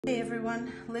Hey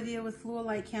everyone, Livia with Fluor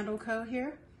Light Candle Co.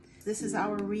 here. This is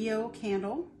our Rio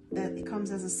candle that comes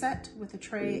as a set with a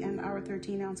tray and our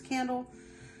 13-ounce candle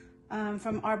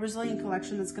from our Brazilian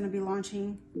collection that's going to be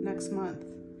launching next month.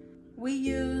 We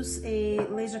use a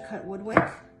laser cut wood wick,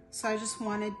 so I just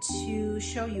wanted to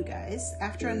show you guys.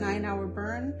 After a 9-hour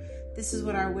burn, this is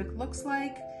what our wick looks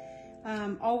like.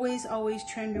 Always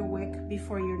trim your wick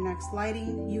before your next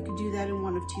lighting. You could do that in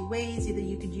one of two ways. Either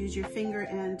you could use your finger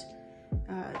and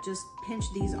just pinch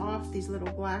these off, these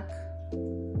little black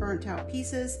burnt out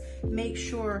pieces. Make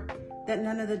sure that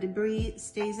none of the debris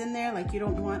stays in there, like you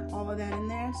don't want all of that in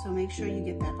there, so make sure you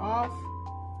get that off.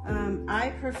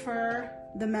 I prefer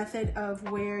the method of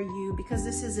where you, because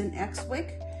this is an X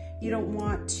wick, you don't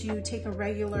want to take a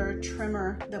regular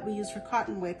trimmer that we use for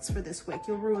cotton wicks for this wick.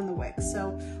 You'll ruin the wick.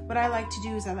 So what I like to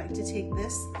do is I like to take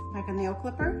this like a nail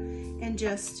clipper and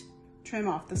just trim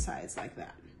off the sides like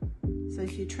that. So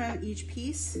if you trim each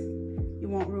piece, you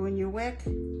won't ruin your wick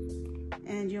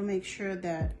and you'll make sure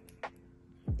that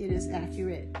it is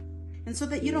accurate. And so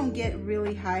that you don't get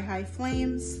really high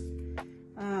flames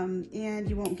and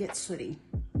you won't get sooty.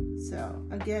 So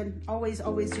again, always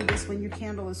do this when your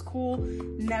candle is cool.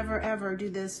 Never ever do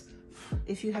this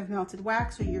if you have melted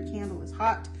wax or your candle is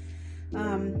hot.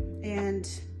 And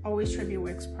always trim your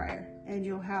wicks prior and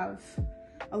you'll have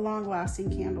a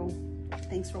long-lasting candle.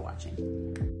 Thanks for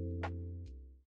watching.